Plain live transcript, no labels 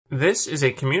This is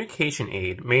a communication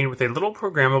aid made with a little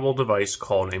programmable device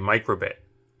called a microbit.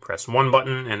 Press one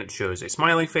button and it shows a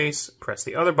smiley face, press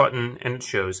the other button and it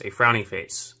shows a frowny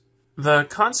face. The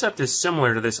concept is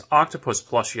similar to this octopus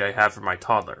plushie I have for my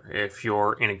toddler. If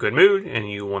you're in a good mood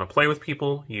and you want to play with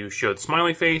people, you show the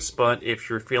smiley face, but if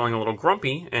you're feeling a little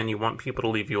grumpy and you want people to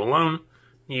leave you alone,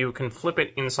 you can flip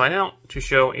it inside out to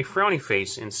show a frowny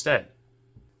face instead.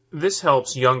 This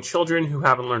helps young children who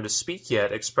haven't learned to speak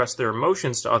yet express their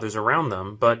emotions to others around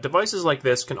them, but devices like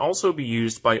this can also be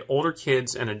used by older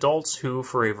kids and adults who,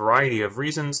 for a variety of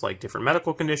reasons like different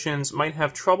medical conditions, might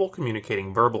have trouble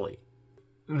communicating verbally.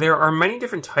 There are many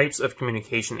different types of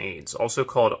communication aids, also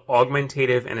called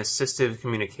augmentative and assistive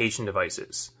communication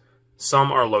devices.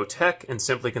 Some are low-tech and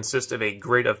simply consist of a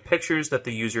grid of pictures that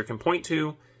the user can point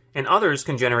to, and others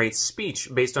can generate speech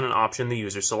based on an option the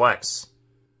user selects.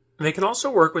 They can also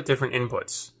work with different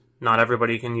inputs. Not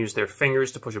everybody can use their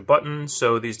fingers to push a button,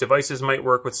 so these devices might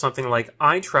work with something like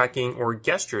eye tracking or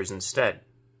gestures instead.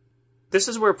 This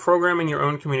is where programming your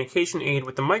own communication aid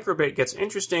with the microbit gets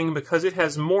interesting because it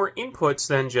has more inputs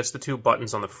than just the two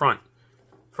buttons on the front.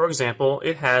 For example,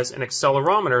 it has an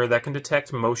accelerometer that can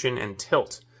detect motion and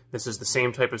tilt. This is the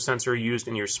same type of sensor used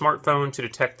in your smartphone to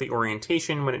detect the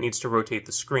orientation when it needs to rotate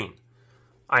the screen.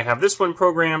 I have this one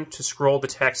programmed to scroll the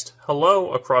text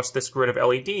 "Hello" across this grid of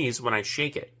LEDs when I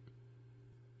shake it.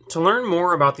 To learn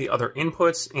more about the other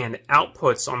inputs and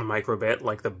outputs on the microbit,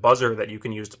 like the buzzer that you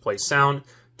can use to play sound,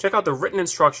 check out the written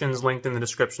instructions linked in the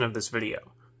description of this video.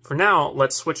 For now,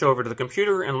 let's switch over to the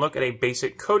computer and look at a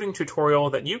basic coding tutorial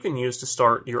that you can use to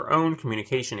start your own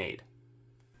communication aid.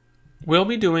 We'll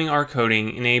be doing our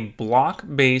coding in a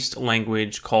block-based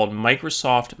language called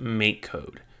Microsoft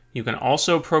MakeCode. You can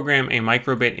also program a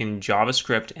microbit in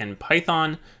JavaScript and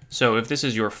Python, so if this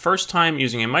is your first time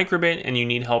using a microbit and you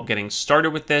need help getting started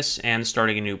with this and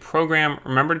starting a new program,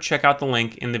 remember to check out the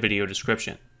link in the video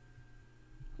description.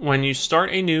 When you start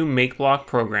a new MakeBlock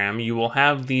program, you will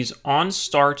have these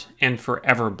onStart and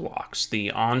forever blocks.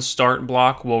 The onStart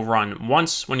block will run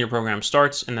once when your program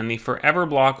starts, and then the forever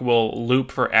block will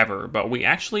loop forever, but we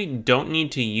actually don't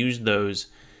need to use those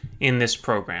in this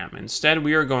program. Instead,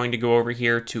 we are going to go over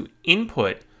here to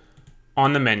Input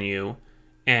on the menu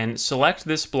and select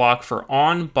this block for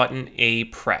on button A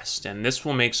pressed, and this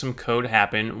will make some code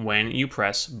happen when you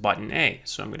press button A.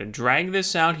 So I'm going to drag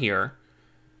this out here,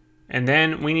 and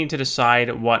then we need to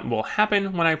decide what will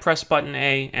happen when I press button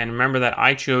A, and remember that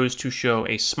I chose to show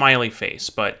a smiley face,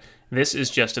 but this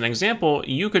is just an example.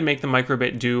 You could make the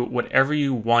microbit do whatever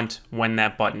you want when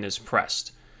that button is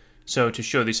pressed. So to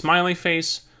show the smiley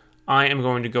face, I am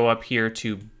going to go up here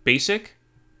to Basic.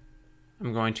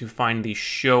 I'm going to find the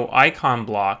Show Icon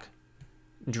block,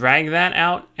 drag that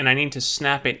out, and I need to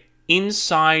snap it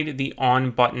inside the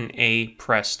on button A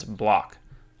pressed block.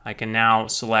 I can now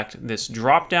select this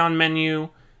drop-down menu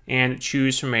and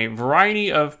choose from a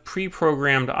variety of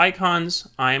pre-programmed icons.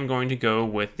 I am going to go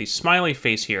with the smiley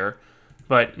face here,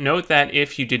 but note that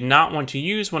if you did not want to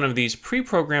use one of these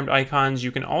pre-programmed icons,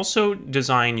 you can also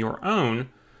design your own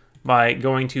by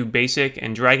going to Basic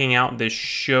and dragging out this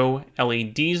Show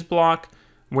LEDs block,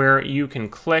 where you can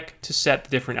click to set the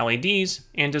different LEDs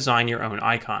and design your own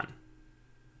icon.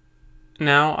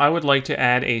 Now, I would like to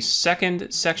add a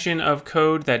second section of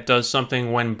code that does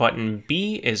something when button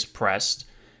B is pressed,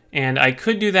 and I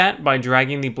could do that by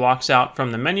dragging the blocks out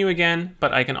from the menu again,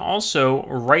 but I can also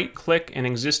right-click an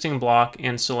existing block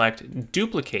and select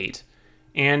Duplicate,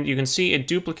 and you can see it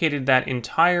duplicated that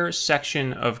entire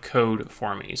section of code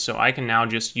for me. So I can now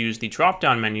just use the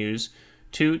drop-down menus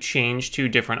to change to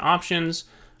different options.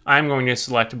 I'm going to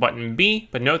select button B,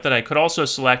 but note that I could also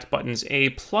select buttons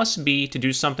A plus B to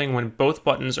do something when both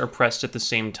buttons are pressed at the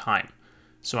same time.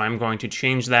 So I'm going to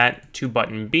change that to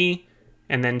button B,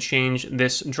 and then change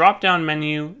this drop-down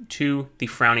menu to the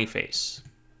frowny face.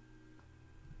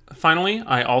 Finally,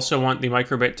 I also want the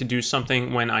microbit to do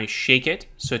something when I shake it.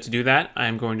 So to do that,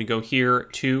 I'm going to go here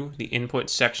to the input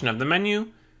section of the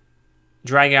menu,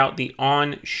 drag out the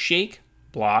on shake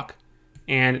block,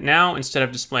 and now instead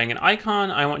of displaying an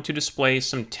icon, I want to display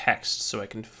some text. So I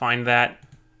can find that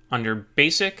under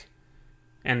Basic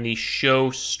and the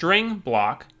Show String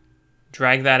block,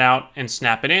 drag that out and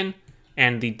snap it in,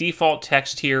 and the default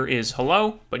text here is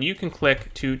hello, but you can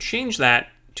click to change that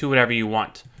to whatever you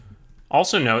want.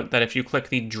 Also note that if you click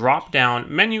the drop-down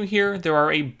menu here, there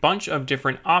are a bunch of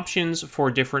different options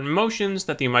for different motions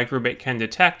that the microbit can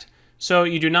detect, so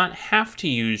you do not have to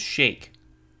use shake.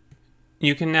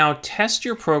 You can now test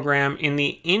your program in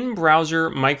the in-browser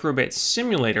microbit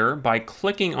simulator by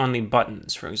clicking on the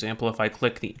buttons. For example, if I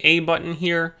click the A button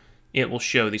here, it will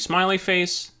show the smiley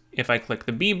face. If I click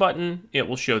the B button, it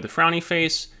will show the frowny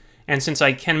face. And since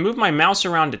I can move my mouse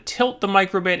around to tilt the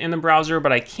microbit in the browser,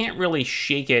 but I can't really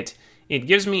shake it, it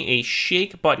gives me a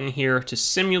shake button here to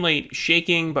simulate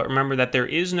shaking, but remember that there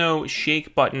is no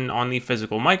shake button on the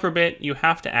physical microbit. You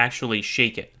have to actually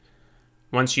shake it.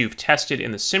 Once you've tested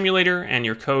in the simulator and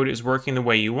your code is working the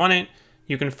way you want it,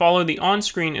 you can follow the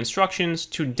on-screen instructions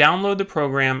to download the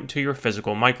program to your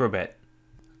physical microbit.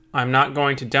 I'm not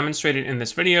going to demonstrate it in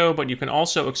this video, but you can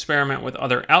also experiment with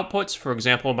other outputs, for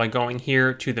example, by going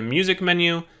here to the music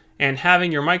menu and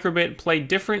having your microbit play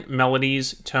different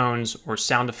melodies, tones, or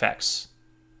sound effects.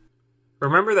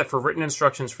 Remember that for written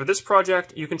instructions for this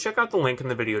project, you can check out the link in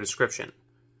the video description.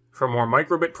 For more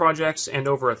microbit projects and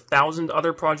over 1,000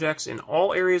 other projects in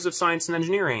all areas of science and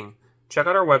engineering, check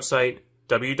out our website,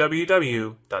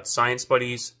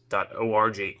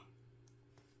 www.sciencebuddies.org.